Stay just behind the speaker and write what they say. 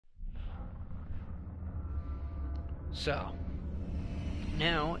So,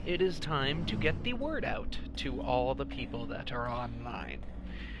 now it is time to get the word out to all the people that are online.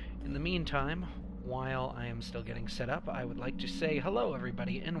 In the meantime, while I am still getting set up, I would like to say hello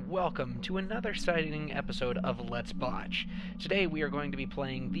everybody and welcome to another exciting episode of Let's Botch. Today we are going to be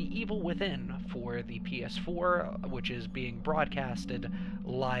playing The Evil Within for the PS4, which is being broadcasted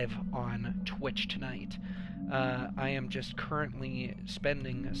live on Twitch tonight. I am just currently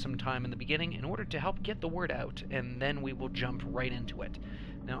spending some time in the beginning in order to help get the word out, and then we will jump right into it.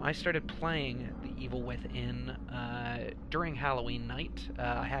 Now, I started playing The Evil Within during Halloween night.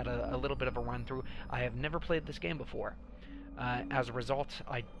 I had a little bit of a run-through. I have never played this game before. As a result,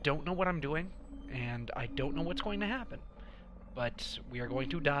 I don't know what I'm doing, and I don't know what's going to happen. But we are going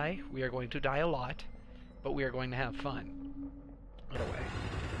to die. We are going to die a lot, but we are going to have fun. Get away.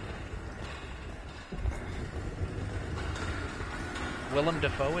 Willem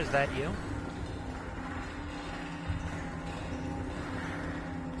Dafoe, is that you?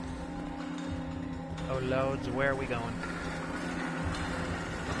 Oh, loads, where are we going?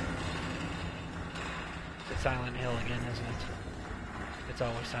 It's Silent Hill again, isn't it? It's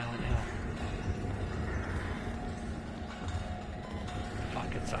always Silent Hill.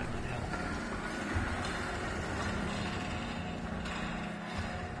 Fuck, it's Silent Hill.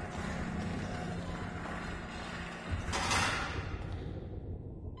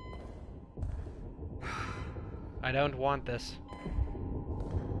 I don't want this.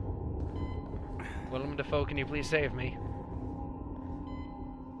 Willem Dafoe, can you please save me?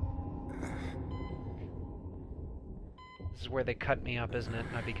 This is where they cut me up, isn't it?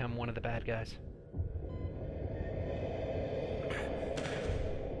 And I become one of the bad guys.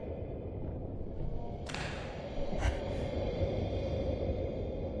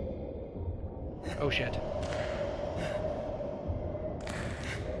 Oh shit.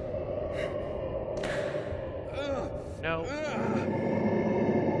 No.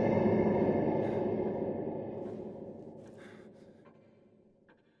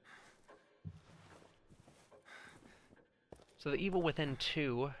 So The Evil Within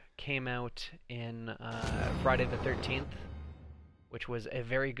 2 came out in Friday the 13th, which was a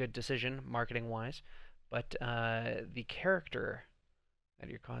very good decision, marketing-wise. But the character that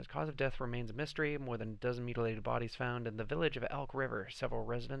your cause of death remains a mystery. More than a dozen mutilated bodies found in the village of Elk River. Several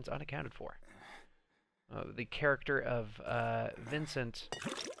residents unaccounted for. The character of Vincent,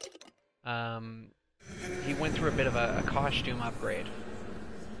 he went through a bit of a costume upgrade.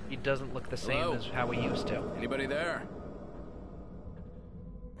 He doesn't look the same as how he used to. Anybody there?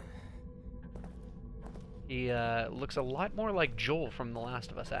 He looks a lot more like Joel from The Last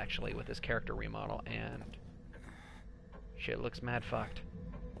of Us, actually, with his character remodel, and shit looks mad fucked.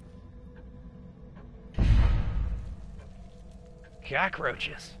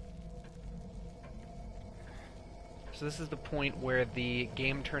 Cockroaches! So this is the point where the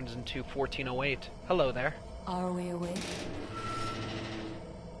game turns into 1408. Hello there. Are we awake?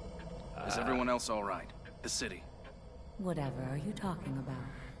 Is everyone else all right? The city. Whatever are you talking about?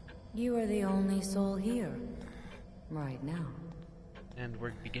 You are the only soul here. Right now. And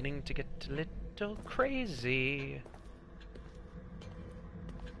we're beginning to get a little crazy.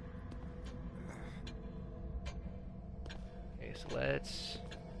 Okay, so let's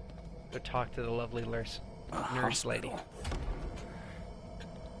go talk to the lovely nurse lady.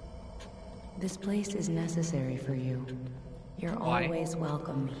 This place is necessary for you. You're Why? always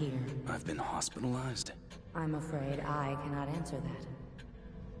welcome here. I've been hospitalized. I'm afraid I cannot answer that.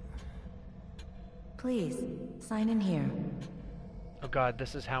 Please, sign in here. Oh god,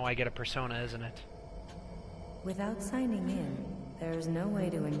 this is how I get a persona, isn't it? Without signing in, there is no way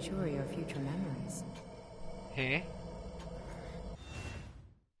to ensure your future memories. Hey?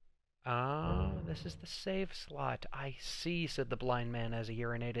 Ah, this is the save slot. I see, said the blind man as he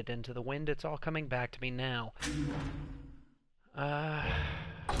urinated into the wind. It's all coming back to me now.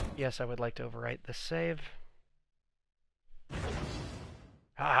 Yes, I would like to overwrite the save.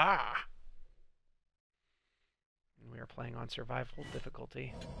 Ha! We are playing on survival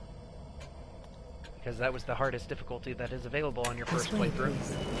difficulty. Because that was the hardest difficulty that is available on your first playthrough.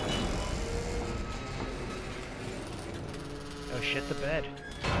 Oh shit, the bed.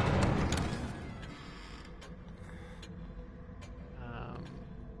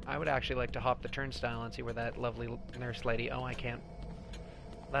 I would actually like to hop the turnstile and see where that lovely nurse lady... Oh, I can't.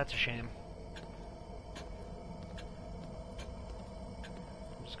 That's a shame.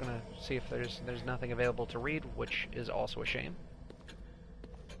 I'm just gonna see if there's nothing available to read, which is also a shame.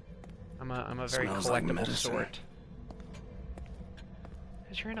 I'm a very Smells like collectible medicine. sort.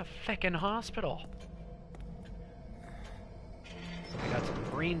 Because you're in a feckin' hospital. I got some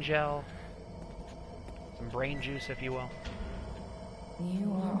green gel. Some brain juice, if you will.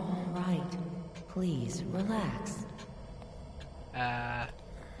 You are all right. Please, relax.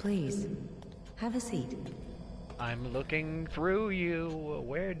 Please, have a seat. I'm looking through you.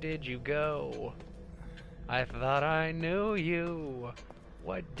 Where did you go? I thought I knew you.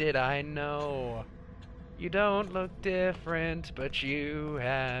 What did I know? You don't look different, but you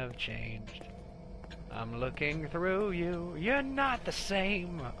have changed. I'm looking through you. You're not the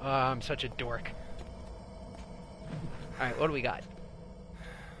same. Oh, I'm such a dork. Alright, what do we got?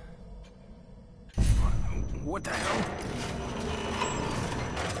 What the hell?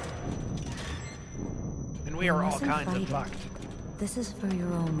 And we are all kinds of fucked. This is for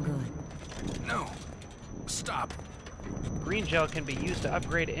your own good. No. Stop. Green gel can be used to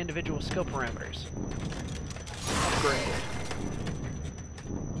upgrade individual skill parameters. Upgrade.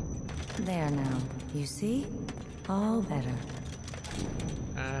 There now. You see? All better.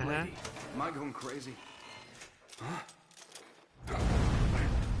 Uh-huh. Lady, am I going crazy? Huh?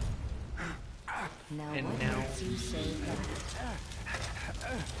 Now And what now- makes you say that?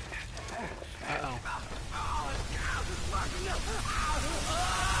 Uh-oh.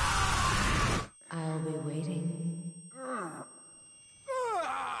 I'll be waiting.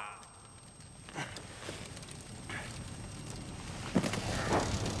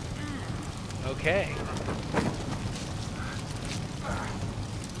 Okay.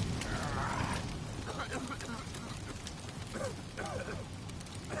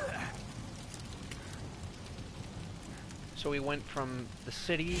 So we went from the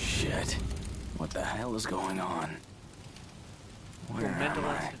city Shit. What the hell is going on? to Where a mental am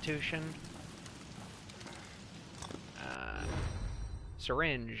I? institution.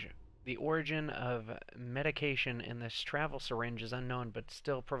 Syringe. The origin of medication in this travel syringe is unknown, but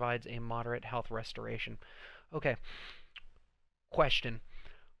still provides a moderate health restoration. Okay. Question.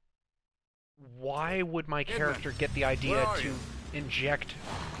 Why would my character get the idea where are to you? inject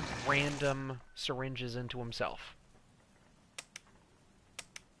random syringes into himself?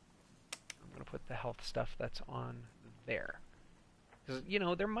 I'm going to put the health stuff that's on there. Because, you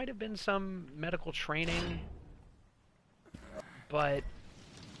know, there might have been some medical training, but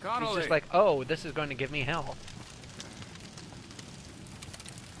it's just like, oh, this is going to give me health.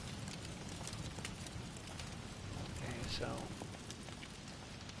 Okay, so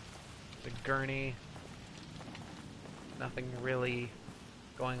the gurney. Nothing really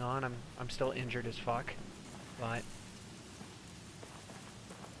going on. I'm still injured as fuck, but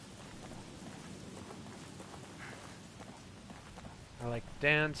I like to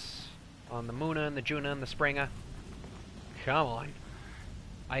dance on the Moona and the Juna and the Springer. Come on.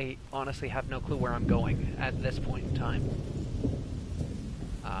 I honestly have no clue where I'm going at this point in time.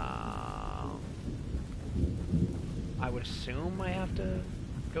 I would assume I have to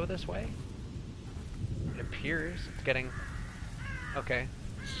go this way. It appears it's getting... Okay,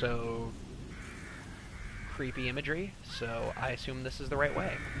 so... creepy imagery, so I assume this is the right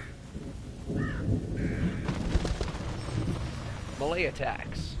way. Melee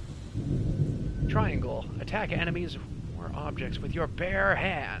attacks. Triangle. Attack enemies or objects with your bare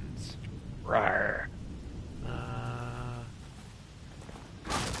hands. Rawr.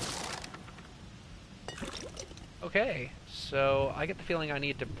 Okay, so I get the feeling I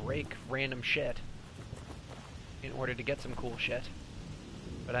need to break random shit in order to get some cool shit.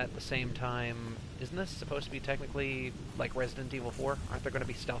 But at the same time, isn't this supposed to be technically like Resident Evil 4? Aren't there going to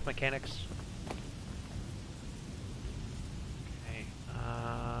be stealth mechanics? Okay,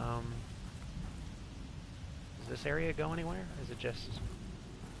 does this area go anywhere? Or is it just...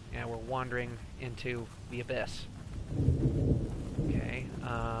 Yeah, we're wandering into the abyss. Okay,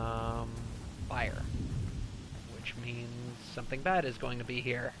 fire. Which means something bad is going to be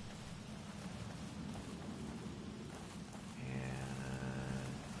here.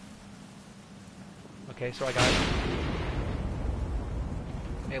 Okay, so I got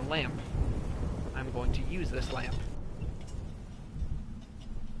a lamp. I'm going to use this lamp.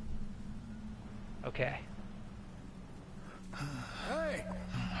 Okay. Hey!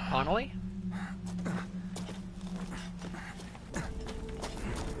 Connolly?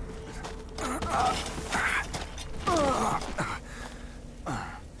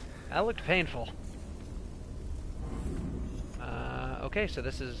 That looked painful. Okay, so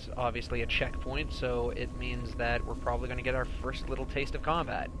this is obviously a checkpoint, so it means that we're probably going to get our first little taste of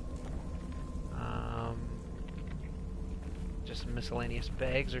combat. Just miscellaneous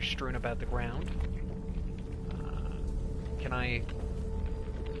bags are strewn about the ground. Can I...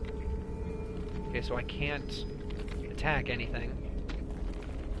 Okay, so I can't attack anything.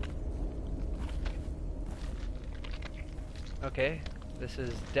 Okay, This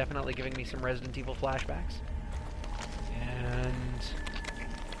is definitely giving me some Resident Evil flashbacks. And...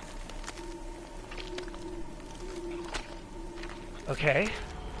 okay.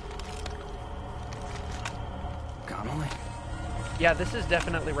 Connolly? Yeah, this is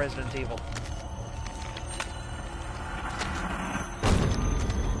definitely Resident Evil.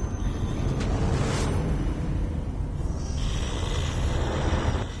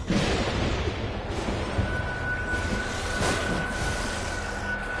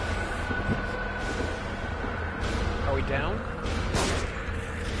 Are we down?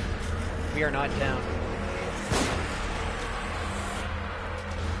 We are not down.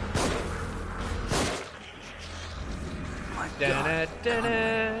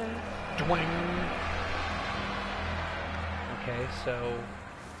 Da-da-da-da. Dwang. Okay, so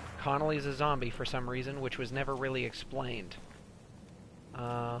Connolly's a zombie for some reason, which was never really explained.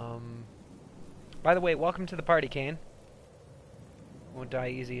 By the way, welcome to the party, Kane. Won't die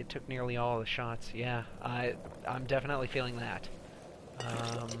easy. It took nearly all the shots. Yeah, I'm definitely feeling that.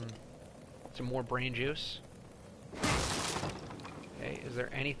 Some more brain juice. Okay, is there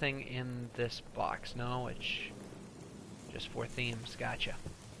anything in this box? No, it's just 4 themes. Gotcha.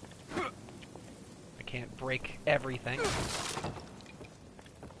 I can't break everything.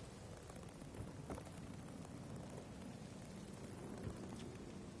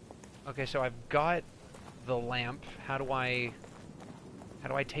 Okay, so I've got the lamp. How do I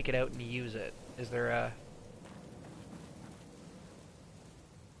take it out and use it? Is there a...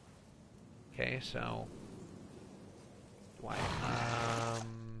 okay, so... do I...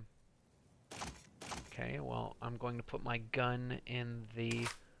 okay, well, I'm going to put my gun in the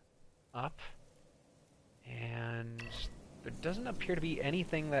up. And there doesn't appear to be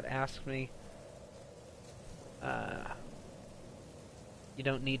anything that asks me... you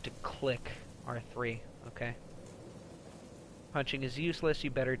don't need to click R3, okay? Punching is useless,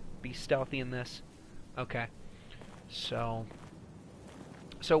 you better be stealthy in this. Okay. So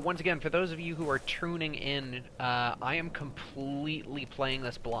once again, for those of you who are tuning in, I am completely playing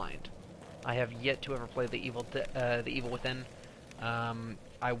this blind. I have yet to ever play the Evil Within.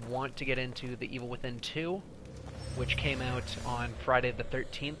 I want to get into the Evil Within 2, which came out on Friday the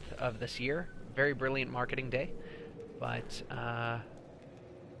 13th of this year. Very brilliant marketing day. But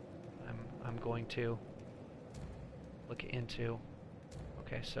I'm going to look into...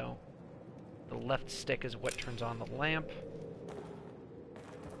 okay, so the left stick is what turns on the lamp.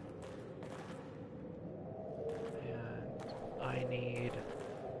 And I need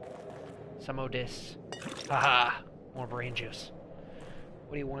some Odis. Haha! More brain juice.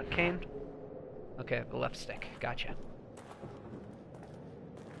 What do you want, Kane? Okay, the left stick. Gotcha.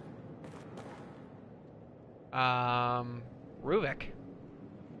 Ruvik.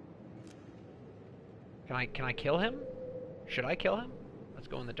 Can I kill him? Should I kill him? Let's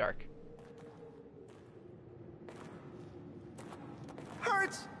go in the dark.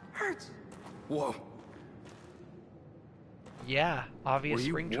 Hurts! Whoa. Yeah, obvious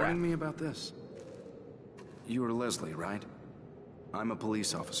spring trap. Were you warning me about this? You are Leslie, right? I'm a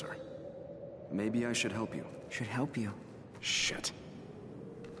police officer. Maybe I should help you. Should help you. Shit.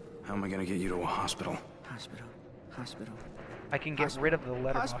 How am I gonna get you to a hospital? Hospital. I can get rid of the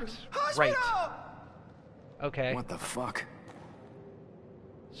letterbox. Hospital. Right. Okay. What the fuck?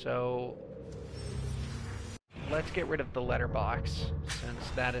 So let's get rid of the letterbox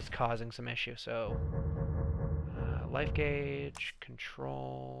since that is causing some issue. So life gauge,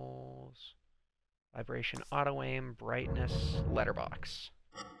 controls, vibration, auto aim, brightness, letterbox.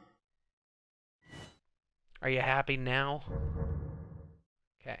 Are you happy now?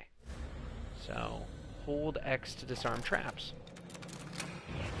 Okay. So hold X to disarm traps.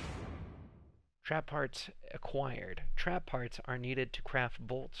 Trap parts acquired. Trap parts are needed to craft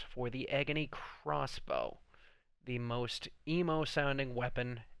bolts for the Agony crossbow, the most emo-sounding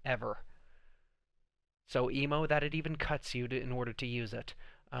weapon ever. So emo that it even cuts you in order to use it.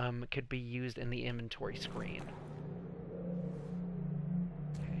 Could be used in the inventory screen.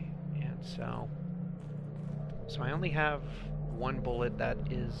 Okay, and so I only have one bullet that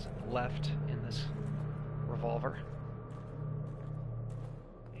is left in this revolver.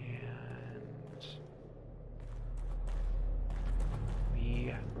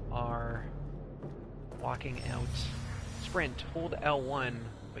 We are walking out. Sprint, hold L1,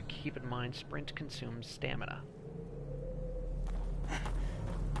 but keep in mind sprint consumes stamina. Is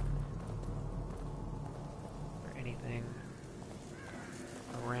there anything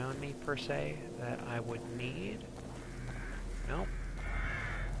around me per se that I would need? Nope.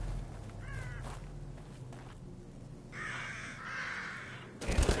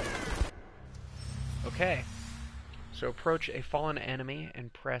 Okay. So approach a fallen enemy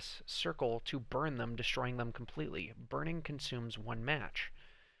and press circle to burn them, destroying them completely. Burning consumes 1 match.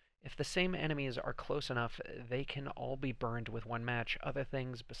 If the same enemies are close enough, they can all be burned with 1 match. Other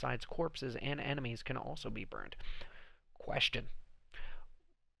things besides corpses and enemies can also be burned. Question.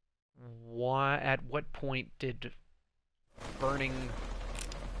 At what point did burning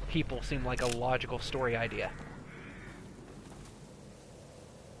people seem like a logical story idea?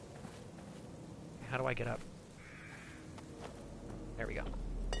 How do I get up? There we go.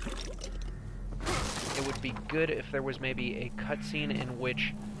 It would be good if there was maybe a cutscene in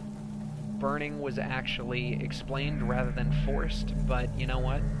which burning was actually explained rather than forced, but you know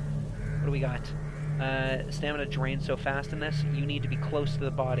what? What do we got? Stamina drains so fast in this, you need to be close to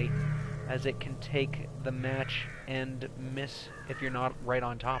the body, as it can take the match and miss if you're not right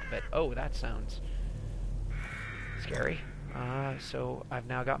on top of it. Oh, that sounds scary. So I've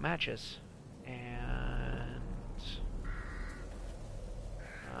now got matches. And...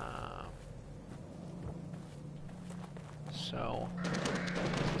 so,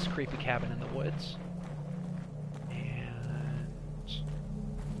 there's this creepy cabin in the woods. And...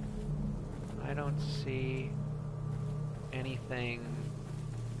 I don't see anything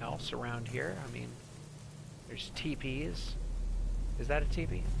else around here. I mean, there's teepees. Is that a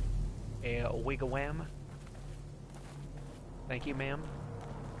teepee? A wigwam? Thank you, ma'am.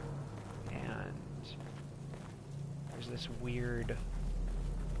 And there's this weird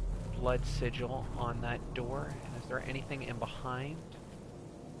blood sigil on that door. And is there anything in behind?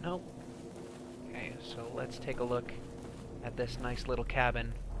 Nope. Okay, so let's take a look at this nice little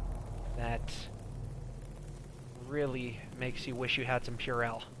cabin that really makes you wish you had some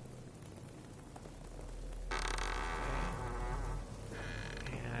Purell.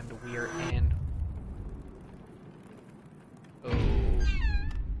 Okay. And we're in.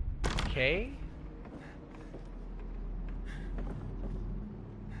 Okay.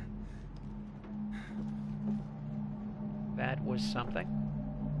 That was something.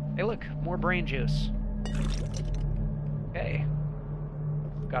 Hey look, more brain juice. Okay.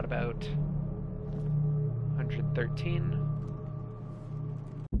 Got about 113.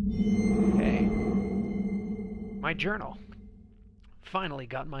 Okay. My journal. Finally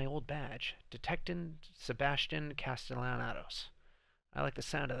got my old badge. Detective Sebastian Castellanos. I like the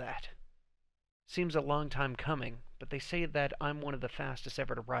sound of that. Seems a long time coming, but they say that I'm one of the fastest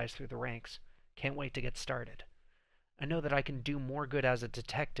ever to rise through the ranks. Can't wait to get started. I know that I can do more good as a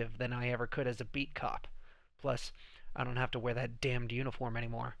detective than I ever could as a beat cop. Plus, I don't have to wear that damned uniform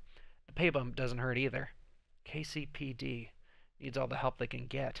anymore. The pay bump doesn't hurt either. KCPD needs all the help they can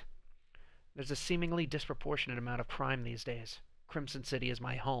get. There's a seemingly disproportionate amount of crime these days. Crimson City is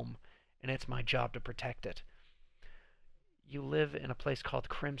my home, and it's my job to protect it. You live in a place called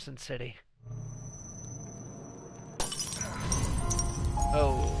Crimson City.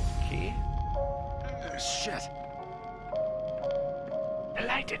 Okay. Shit. The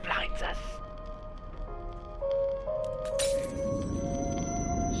light, it blinds us.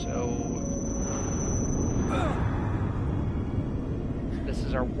 So... this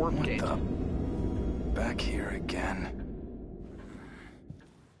is our warp gate. Back here again.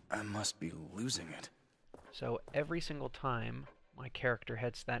 I must be losing it. So every single time my character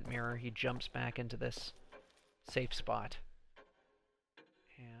hits that mirror, he jumps back into this safe spot.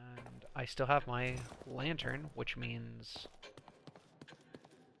 And I still have my lantern, which means,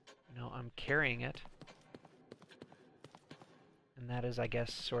 you know, I'm carrying it. And that is, I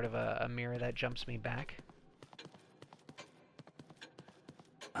guess, sort of a mirror that jumps me back.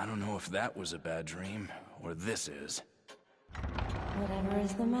 I don't know if that was a bad dream, or this is. Whatever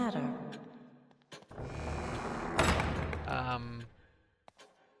is the matter?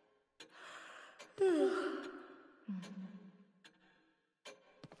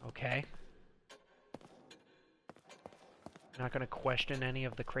 Okay. Not gonna question any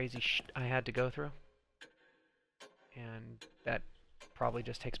of the crazy I had to go through. And that probably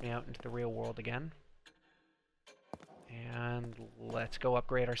just takes me out into the real world again. And let's go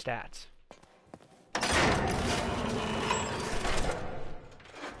upgrade our stats.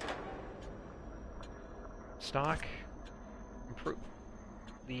 Stock. Improve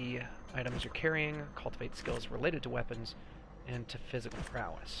the items you're carrying. Cultivate skills related to weapons and to physical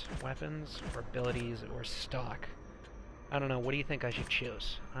prowess. Weapons or abilities or stock. I don't know. What do you think I should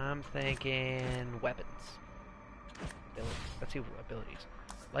choose? I'm thinking weapons. Abilities. Let's see abilities.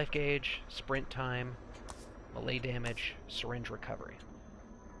 Life gauge, sprint time, melee damage, syringe recovery.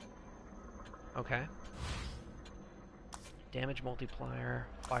 Okay. Damage multiplier,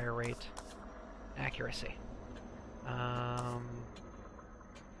 fire rate, accuracy.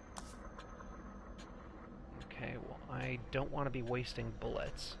 Okay, well, I don't want to be wasting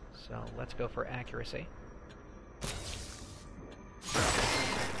bullets, so let's go for accuracy.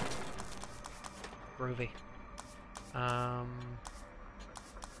 Groovy.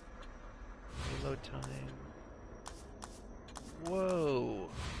 Reload time. Whoa!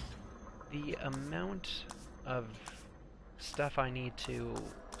 The amount of stuff I need to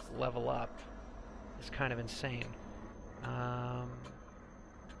level up is kind of insane. I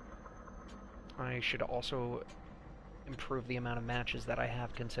should also improve the amount of matches that I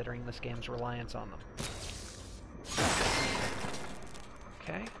have, considering this game's reliance on them.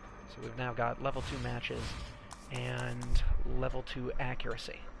 Okay, so we've now got level 2 matches and level 2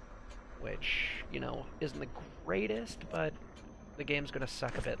 accuracy, which, you know, isn't the greatest, but the game's gonna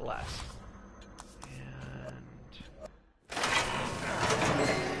suck a bit less. And...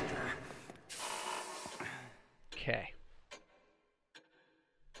 okay.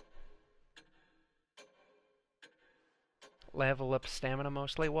 Level up stamina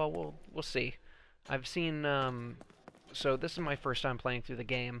mostly? Well, we'll see. I've seen, so this is my first time playing through the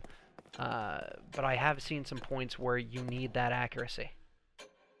game, but I have seen some points where you need that accuracy.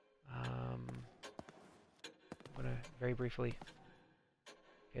 I'm gonna very briefly...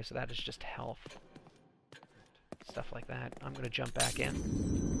 okay, so that is just health. Stuff like that. I'm gonna jump back in.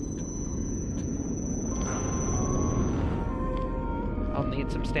 I'll need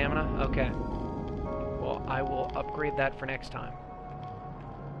some stamina? Okay. Well, I will upgrade that for next time.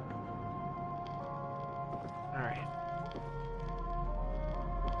 Alright.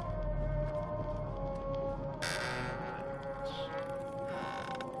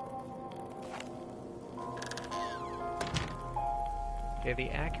 Okay,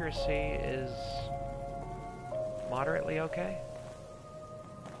 the accuracy is moderately okay.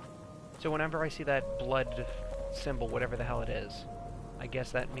 So whenever I see that blood symbol, whatever the hell it is, I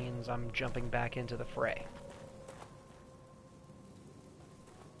guess that means I'm jumping back into the fray.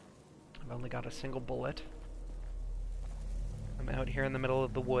 I've only got a single bullet. I'm out here in the middle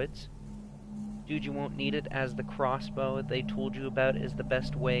of the woods. Dude, you won't need it, as the crossbow they told you about is the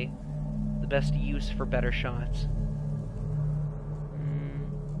best way, the best use for better shots.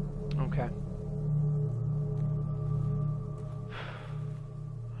 Okay.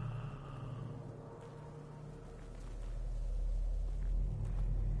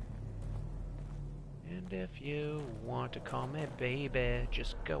 And if you want to call me baby,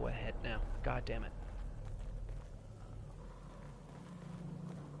 just go ahead now. God damn it.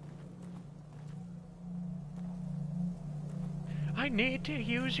 I need to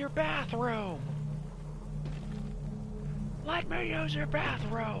use your bathroom! Let me use your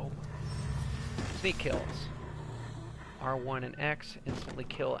bathroom! Sneak kills. R1 and X instantly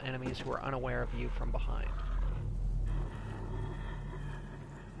kill enemies who are unaware of you from behind.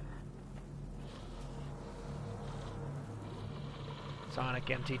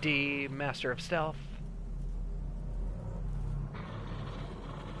 SonicMTD, Master of Stealth.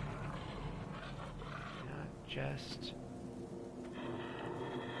 Just...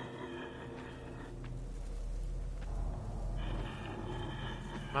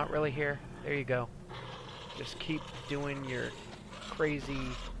 not really here. There you go. Just keep doing your crazy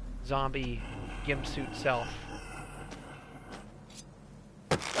zombie gimp suit self.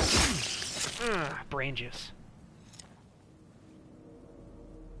 Brain juice.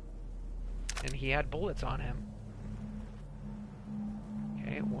 And he had bullets on him.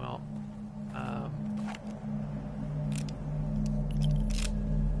 Okay, well...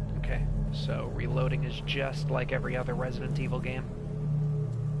 okay, so reloading is just like every other Resident Evil game.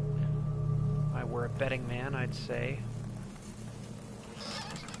 If I were a betting man, I'd say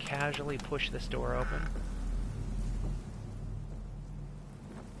just casually push this door open.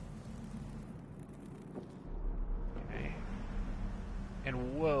 Okay.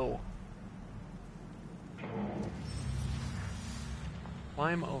 And whoa!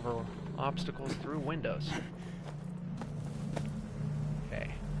 Climb over obstacles through windows.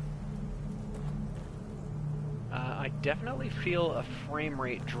 Okay. I definitely feel a frame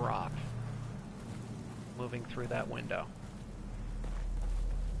rate drop moving through that window.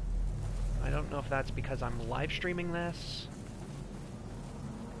 I don't know if that's because I'm live streaming this.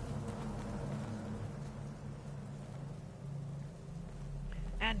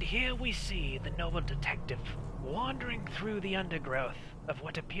 And here we see the noble detective wandering through the undergrowth of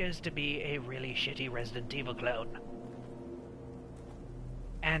what appears to be a really shitty Resident Evil clone.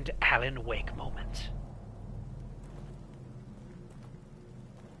 And Alan Wake moment.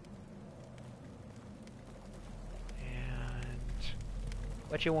 And...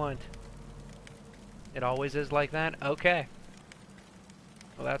 what you want? It always is like that? Okay.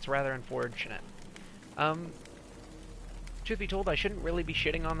 Well, that's rather unfortunate. Truth be told, I shouldn't really be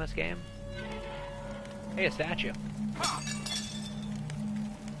shitting on this game. Hey, a statue.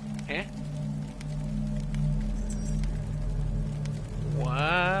 Eh?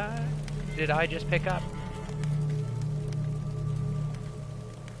 What did I just pick up?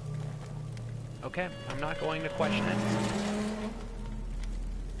 Okay, I'm not going to question it.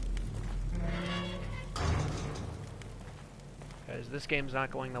 Because this game's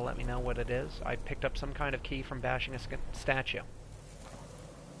not going to let me know what it is. I picked up some kind of key from bashing a statue.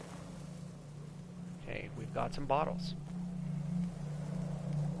 Okay, we've got some bottles.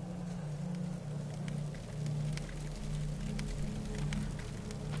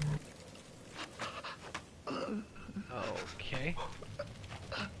 Okay.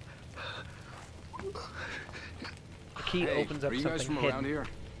 The key opens up are you something guys from hidden. around here?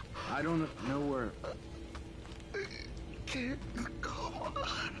 I don't know where... Can't go on.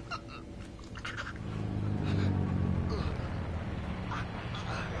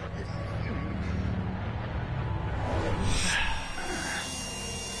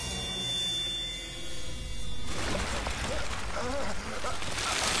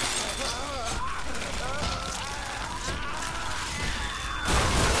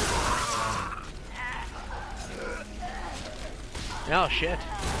 Oh, shit.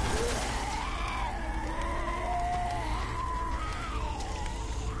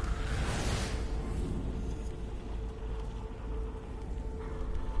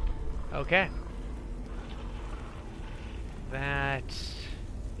 Okay. That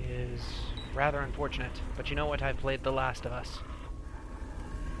is rather unfortunate, but you know what? I've played The Last of Us.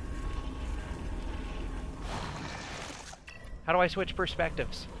 How do I switch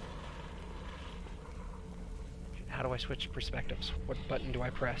perspectives? How do I switch perspectives? What button do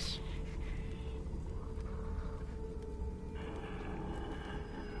I press?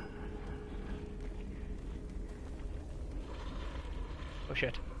 Oh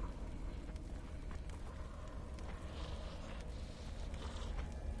shit.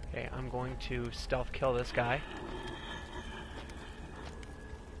 Okay, I'm going to stealth kill this guy.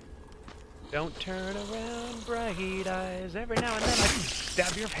 Don't turn around, bright eyes. Every now and then I can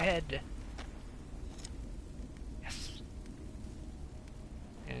stab your head. Yes.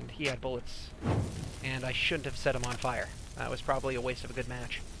 And he had bullets. And I shouldn't have set him on fire. That was probably a waste of a good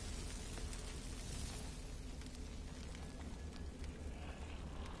match.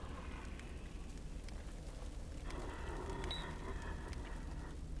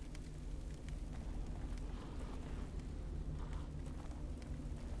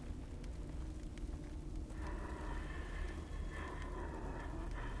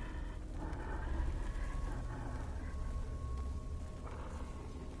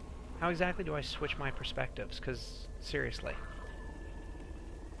 How exactly do I switch my perspectives? Because, seriously.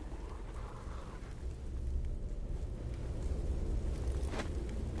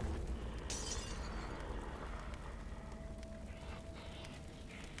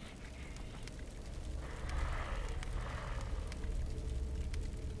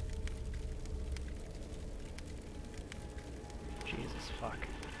 Jesus fuck.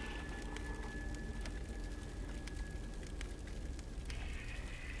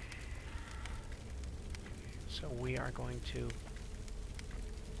 So we are going to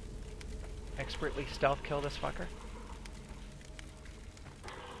expertly stealth kill this fucker.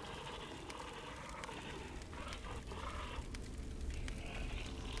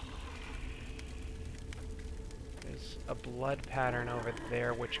 There's a blood pattern over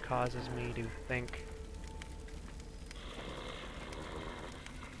there which causes me to think...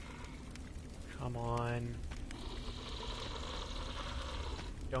 Come on.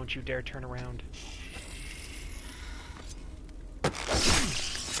 Don't you dare turn around.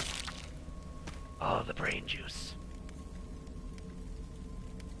 Oh, the brain juice.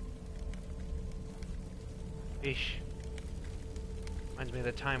 Eesh. Reminds me of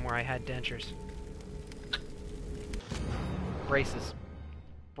the time where I had dentures. Braces.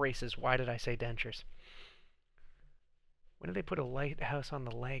 Braces. Why did I say dentures? When did they put a lighthouse on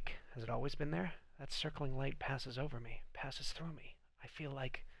the lake? Has it always been there? That circling light passes over me, passes through me. I feel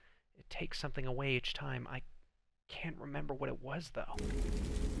like it takes something away each time. I can't remember what it was, though.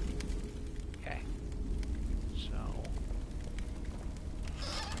 Okay. So...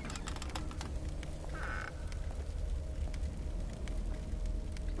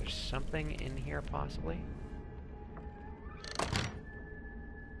 There's something in here, possibly?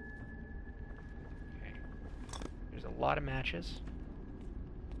 Okay. There's a lot of matches.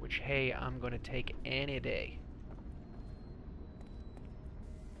 Which, hey, I'm going to take any day.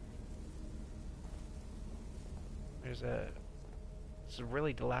 There's a... It's a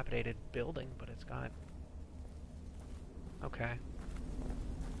really dilapidated building, but it's got Okay.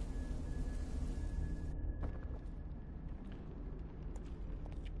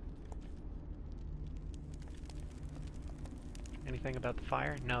 Anything about the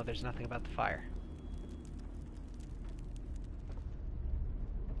fire? No, there's nothing about the fire.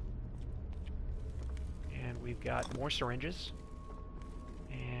 And we've got more syringes.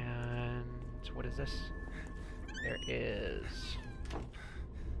 And what is this? There is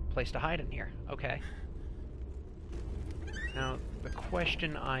a place to hide in here. Okay. Now, the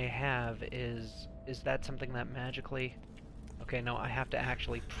question I have is that something that magically... Okay, no, I have to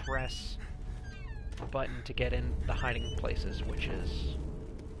actually press a button to get in the hiding places, which is...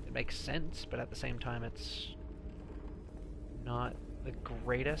 It makes sense, but at the same time it's not the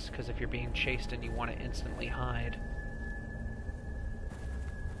greatest, because if you're being chased and you want to instantly hide...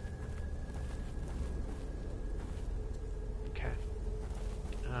 Okay.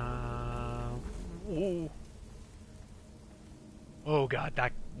 Ooh. Oh god,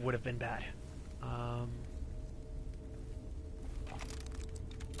 that would have been bad.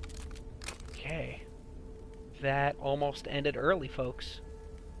 Okay. That almost ended early, folks.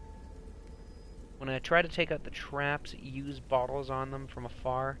 When I try to take out the traps, use bottles on them from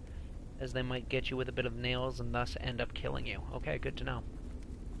afar, as they might get you with a bit of nails and thus end up killing you. Okay, good to know.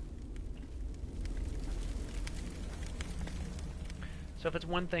 So if it's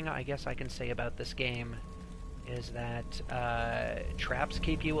one thing I guess I can say about this game, is that traps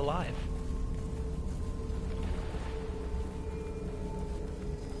keep you alive.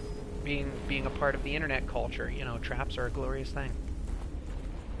 Being a part of the internet culture, you know, traps are a glorious thing.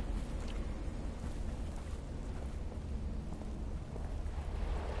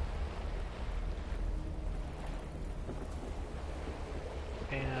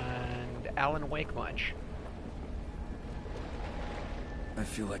 And Alan Wake much? I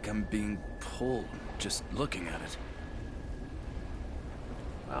feel like I'm being pulled just looking at it.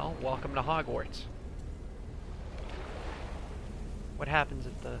 Well, welcome to Hogwarts. What happens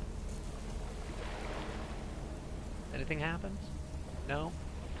at the... Anything happens? No?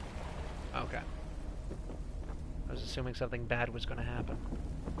 Okay. I was assuming something bad was going to happen.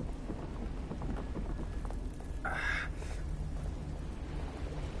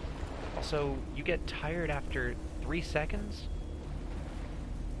 Also, you get tired after 3 seconds?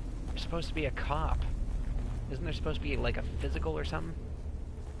 You're supposed to be a cop. Isn't there supposed to be like a physical or something?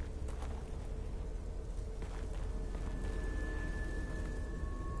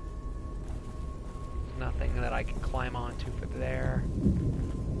 Nothing that I can climb onto for there.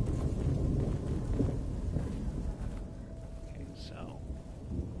 Okay, so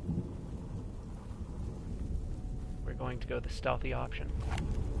we're going to go the stealthy option.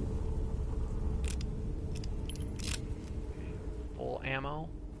 Okay, full ammo.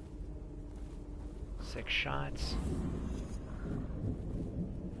 6 shots.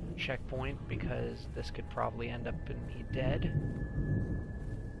 Checkpoint, because this could probably end up in me dead.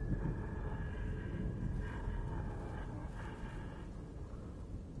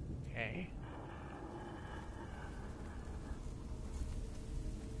 Okay.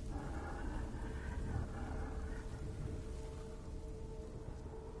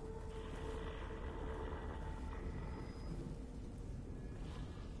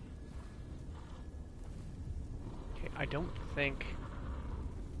 I don't think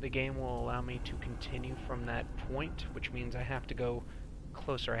the game will allow me to continue from that point, which means I have to go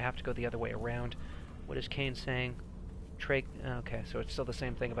closer. I have to go the other way around. What is Kane saying? Okay, so it's still the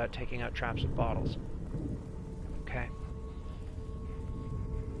same thing about taking out traps with bottles. Okay.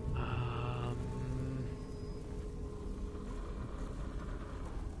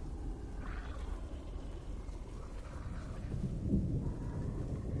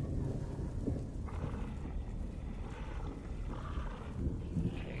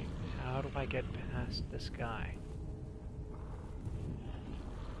 Okay, how do I get past this guy?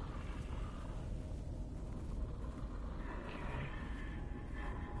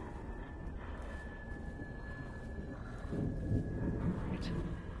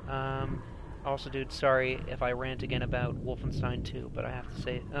 Also, dude, sorry if I rant again about Wolfenstein 2, but I have to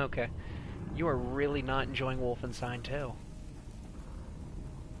say, okay, you are really not enjoying Wolfenstein 2.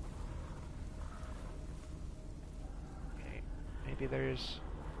 Okay, maybe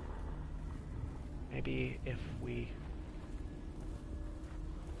if we...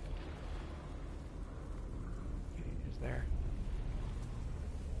 Okay, is there...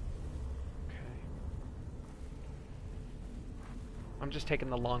 I'm just taking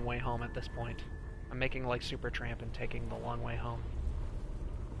the long way home at this point. I'm making like Supertramp and taking the long way home.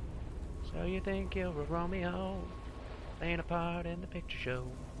 So you think you're a Romeo, playing a part in the picture show.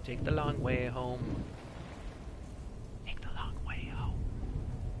 Take the long way home. Take the long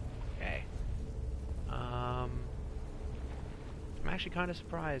actually kind of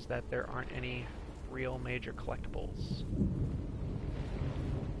surprised that there aren't any real major collectibles.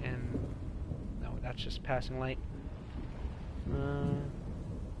 And no, that's just passing light.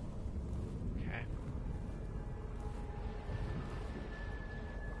 Okay.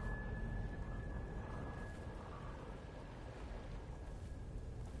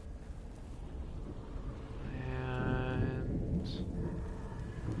 And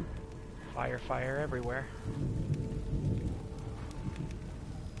fire everywhere.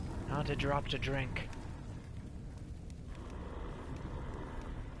 Not a drop to drink.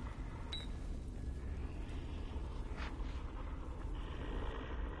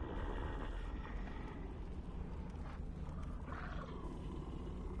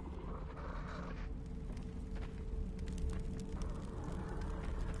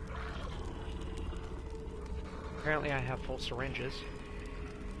 Apparently I have full syringes.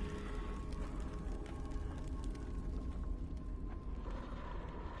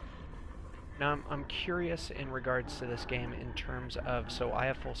 Now I'm curious in regards to this game in terms of, so I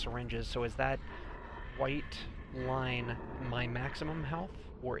have full syringes, so is that white line my maximum health,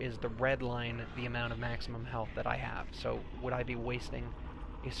 or is the red line the amount of maximum health that I have? So would I be wasting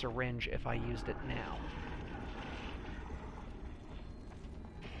a syringe if I used it now?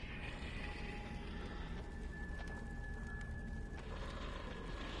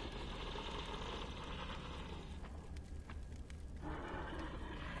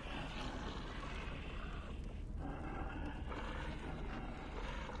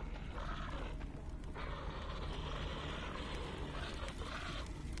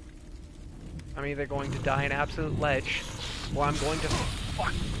 I'm either going to die an absolute ledge, or I'm going to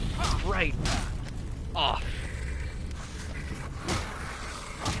fuck right off.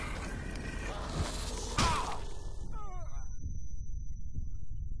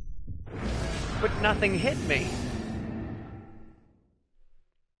 But nothing hit me.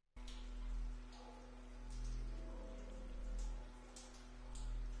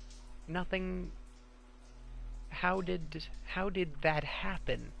 Nothing. How did that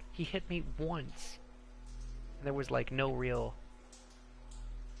happen? He hit me once. And there was like no real...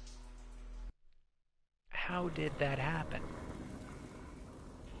 How did that happen?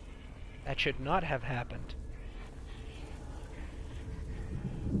 That should not have happened.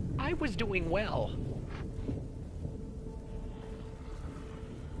 I was doing well.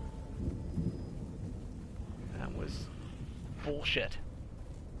 That was bullshit.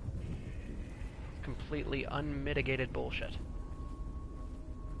 Completely unmitigated bullshit.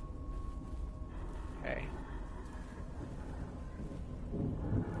 Okay.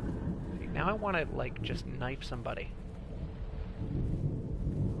 See, now I want to, like, just knife somebody.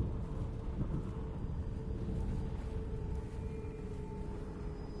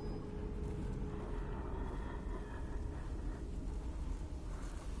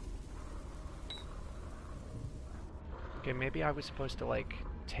 Okay, maybe I was supposed to, like,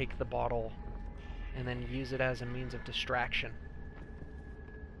 take the bottle and then use it as a means of distraction.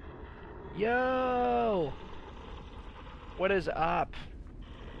 Yo! What is up?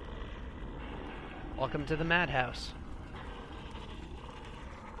 Welcome to the madhouse.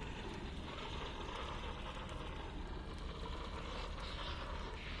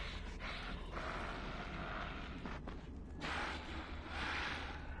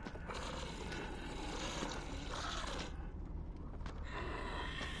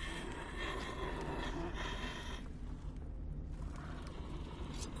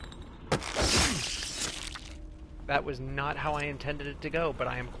 That was not how I intended it to go, but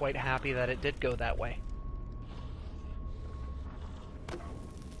I am quite happy that it did go that way.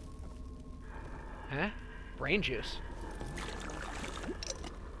 Huh? Brain juice.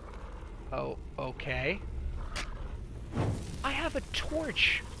 Oh, okay. I have a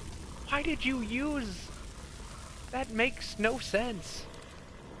torch! Why did you use... That makes no sense.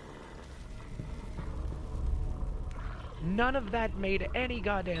 None of that made any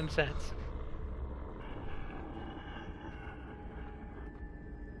goddamn sense.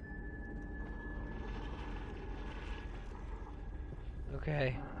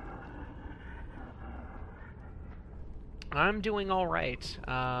 Okay. I'm doing alright.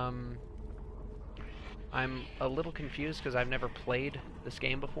 I'm a little confused because I've never played this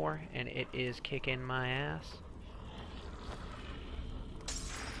game before, and it is kicking my ass.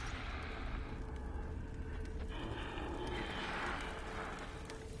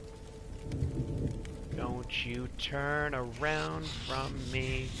 Don't you turn around from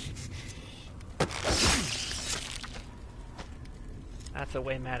me. That's the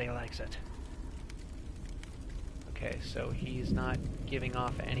way Maddie likes it. Okay, so he's not giving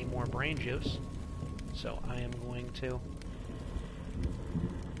off any more brain juice, so I am going to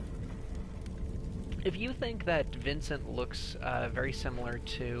If you think that Vincent looks very similar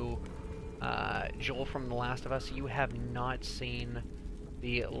to Joel from The Last of Us, you have not seen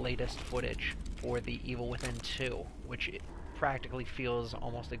the latest footage for The Evil Within 2, which practically feels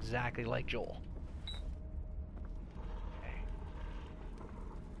almost exactly like Joel. Okay.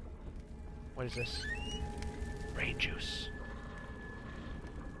 What is this? Brain juice.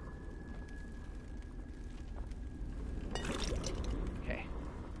 Okay.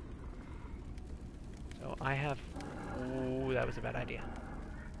 So I have... Ooh, that was a bad idea.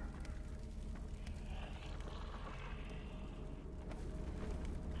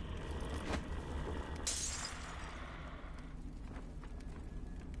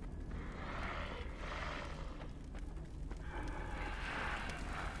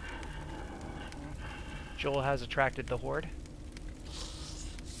 Joel has attracted the horde.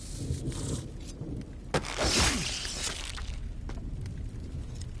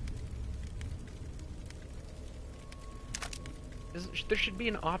 There should be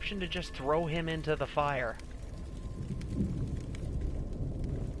an option to just throw him into the fire.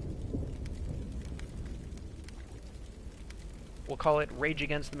 We'll call it Rage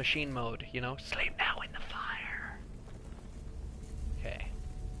Against the Machine mode, you know? Sleep now in the fire. Okay.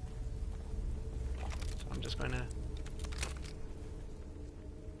 So I'm just gonna...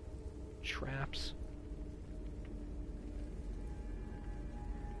 Traps.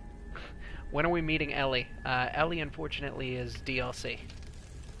 When are we meeting Ellie? Ellie, unfortunately, is DLC.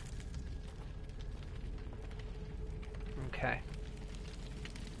 Okay.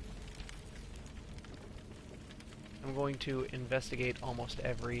 I'm going to investigate almost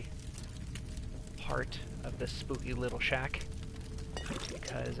every part of this spooky little shack,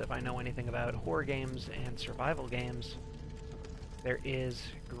 because if I know anything about horror games and survival games, there is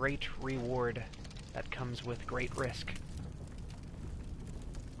great reward that comes with great risk.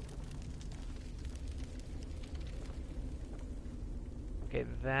 Okay,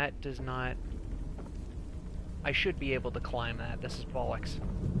 that does not... I should be able to climb that. This is bollocks.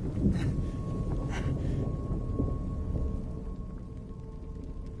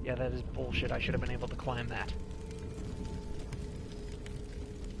 Yeah, that is bullshit. I should have been able to climb that.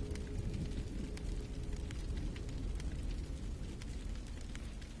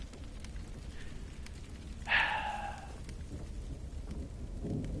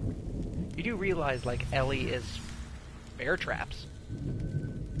 You do realize, like, Ellie is bear traps.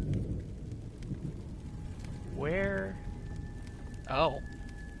 Where? Oh.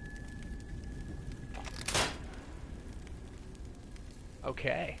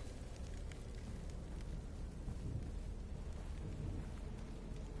 Okay.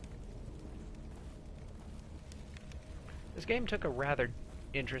 This game took a rather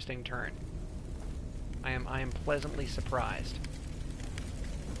interesting turn. I am pleasantly surprised.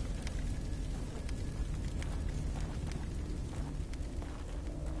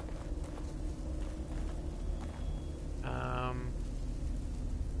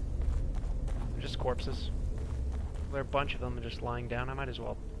 Just corpses. There are a bunch of them just lying down. I might as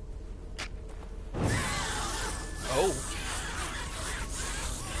well. Oh.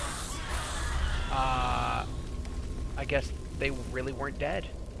 I guess they really weren't dead.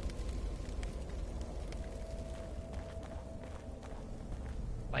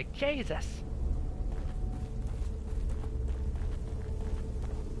 Like Jesus.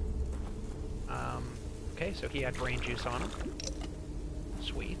 Okay, so he had brain juice on him.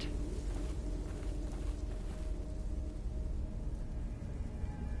 Sweet.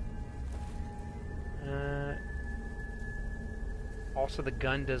 Also, the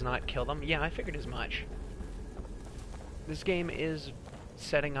gun does not kill them. Yeah, I figured as much. This game is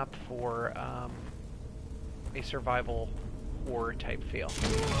setting up for a survival horror type feel.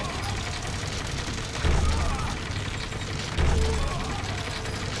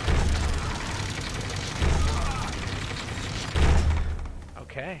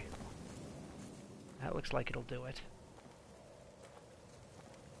 Okay. That looks like it'll do it.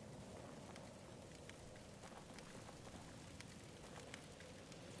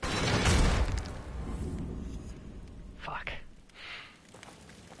 Fuck.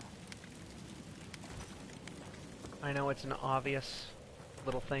 I know it's an obvious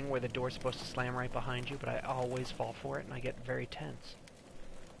little thing where the door's supposed to slam right behind you, but I always fall for it and I get very tense.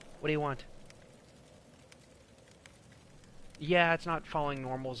 What do you want? Yeah, it's not following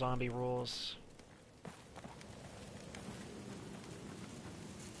normal zombie rules.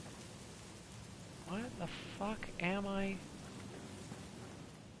 What the fuck am I?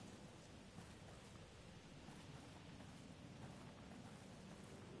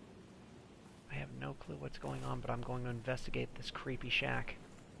 I have no clue what's going on, but I'm going to investigate this creepy shack.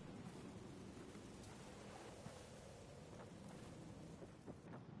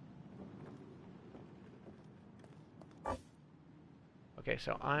 Okay,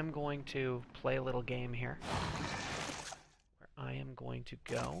 so I'm going to play a little game here. Where I am going to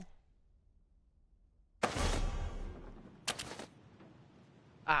go.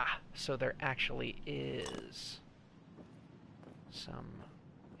 Ah, so there actually is some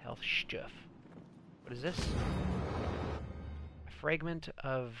health stuff. What is this? A fragment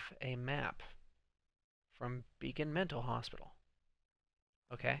of a map from Beacon Mental Hospital.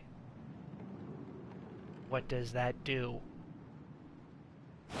 Okay. What does that do?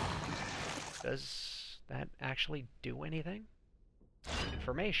 Does that actually do anything?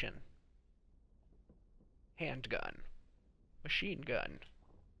 Information. Handgun. Machine gun.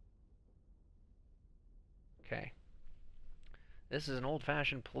 Okay. This is an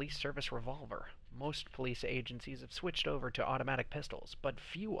old-fashioned police service revolver. Most police agencies have switched over to automatic pistols, but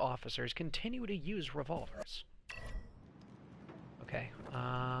few officers continue to use revolvers. Okay,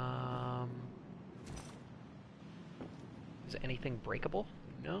 is anything breakable?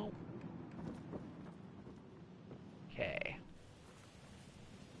 No. Okay.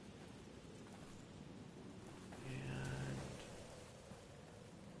 And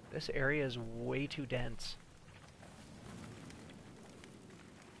this area is way too dense.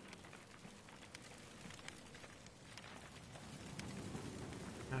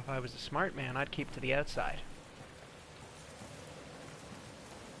 Now, if I was a smart man, I'd keep to the outside.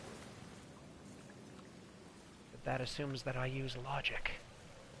 But that assumes that I use logic.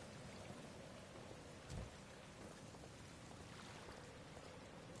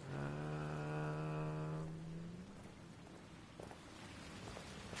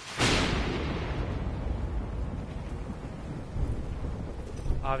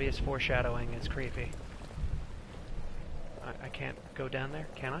 Obvious foreshadowing is creepy. I can't go down there,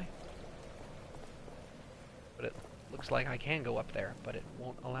 can I? But it looks like I can go up there, but it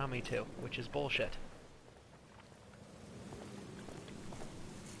won't allow me to, which is bullshit.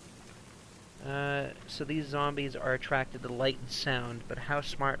 So these zombies are attracted to light and sound, but how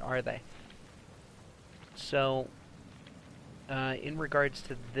smart are they? So, in regards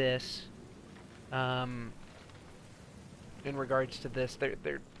to this,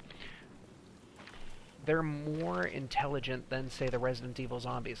 they're more intelligent than, say, the Resident Evil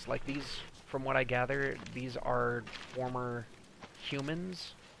zombies. Like, these, from what I gather, these are former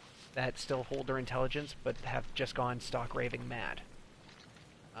humans that still hold their intelligence, but have just gone stock raving mad.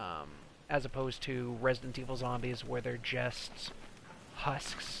 As opposed to Resident Evil zombies, where they're just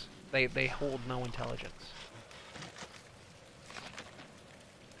husks. They hold no intelligence.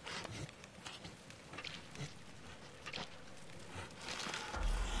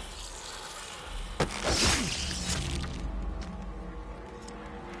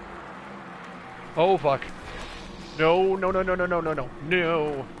 Oh fuck. No, no, no, no, no, no, no, no.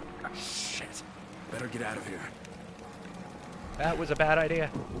 No. Shit. Better get out of here. That was a bad idea.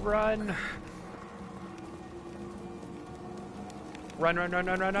 Run. Run, run, run,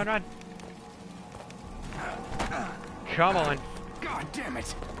 run, run, run, run. Come on. God damn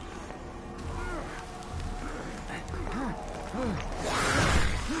it.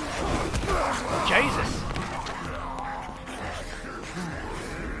 Jesus.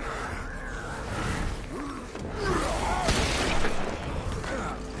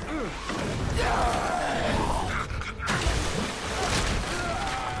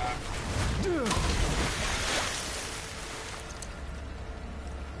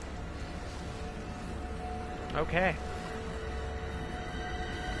 Okay.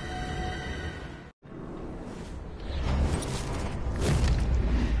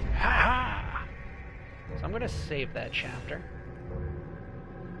 Ha-ha! So I'm going to save that chapter.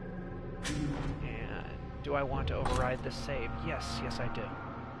 And do I want to override this save? Yes, yes I do.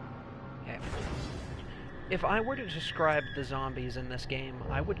 Okay. If I were to describe the zombies in this game,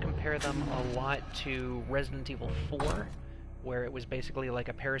 I would compare them a lot to Resident Evil 4, where it was basically like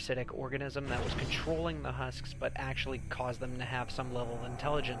a parasitic organism that was controlling the husks, but actually caused them to have some level of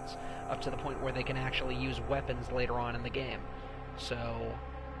intelligence, up to the point where they can actually use weapons later on in the game. So,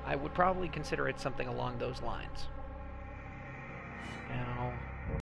 I would probably consider it something along those lines. Now,